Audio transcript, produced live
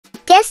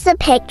is the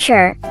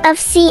picture of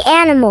sea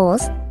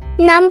animals.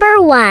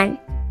 Number 1.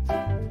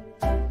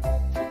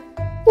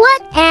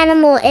 What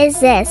animal is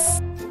this?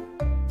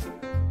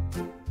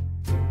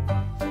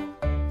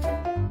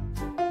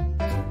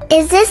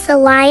 Is this a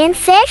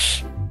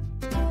lionfish?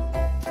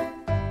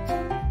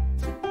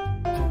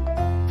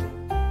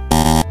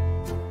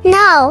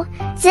 No,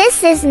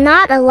 this is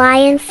not a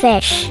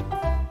lionfish.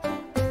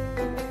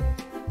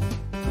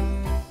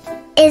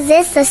 Is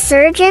this a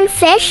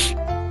surgeonfish?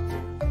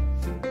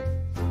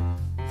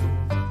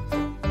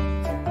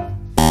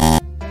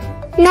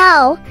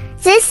 No,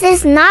 this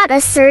is not a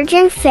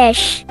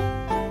surgeonfish.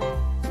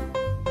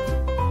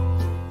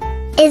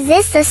 Is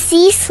this a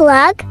sea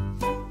slug?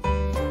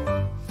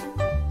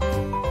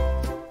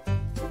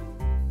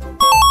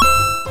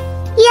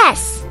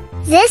 Yes,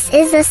 this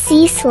is a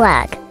sea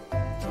slug.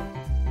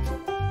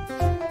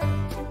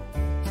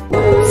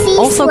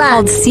 Also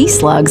called sea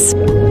slugs.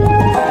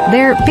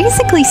 They're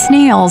basically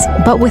snails,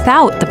 but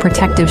without the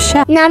protective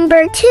shell.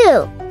 Number 2.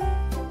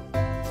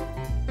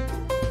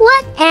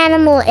 What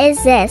animal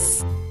is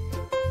this?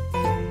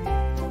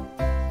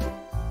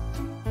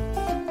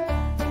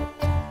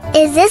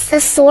 Is this a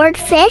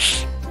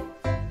swordfish?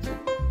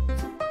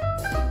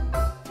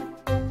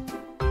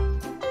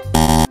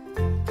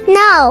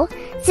 No,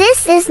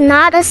 this is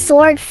not a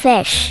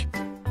swordfish.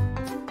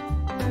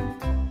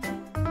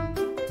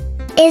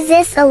 Is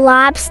this a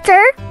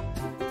lobster?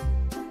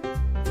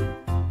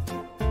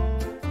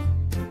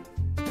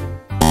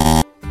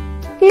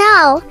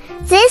 No,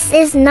 this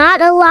is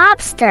not a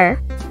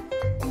lobster.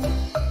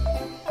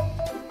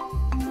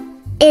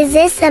 Is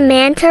this a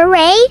manta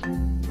ray?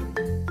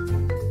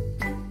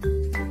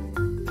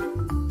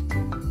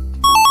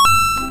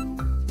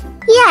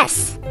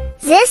 Yes,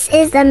 this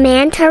is a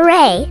manta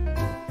ray.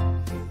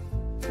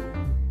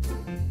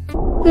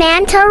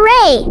 Manta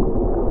ray.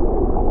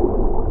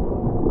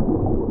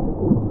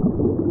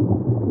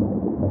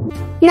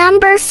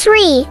 Number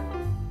 3.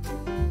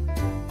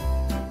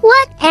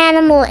 What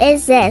animal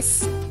is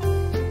this?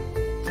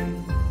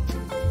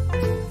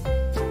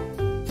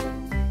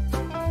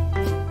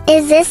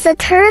 Is this a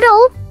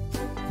turtle?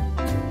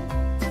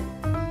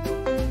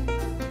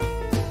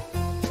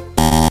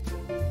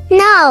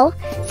 No,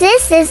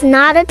 this is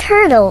not a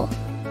turtle.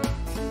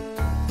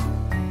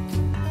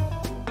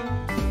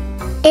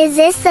 Is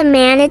this a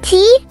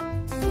manatee?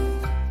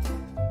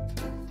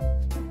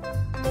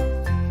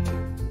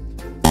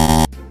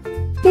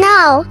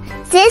 No,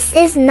 this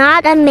is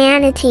not a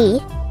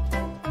manatee.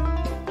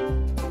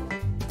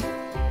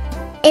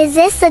 Is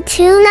this a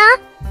tuna?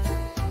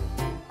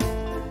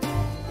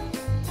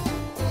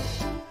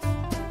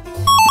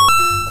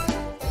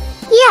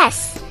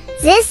 Yes,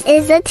 this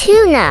is a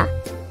tuna.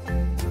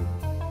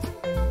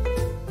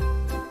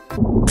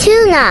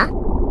 Tuna.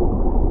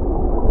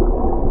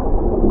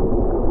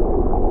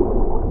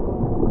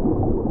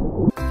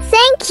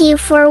 Thank you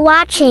for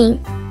watching.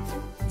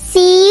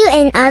 See you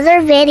in other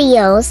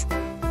videos.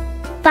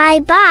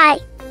 Bye-bye.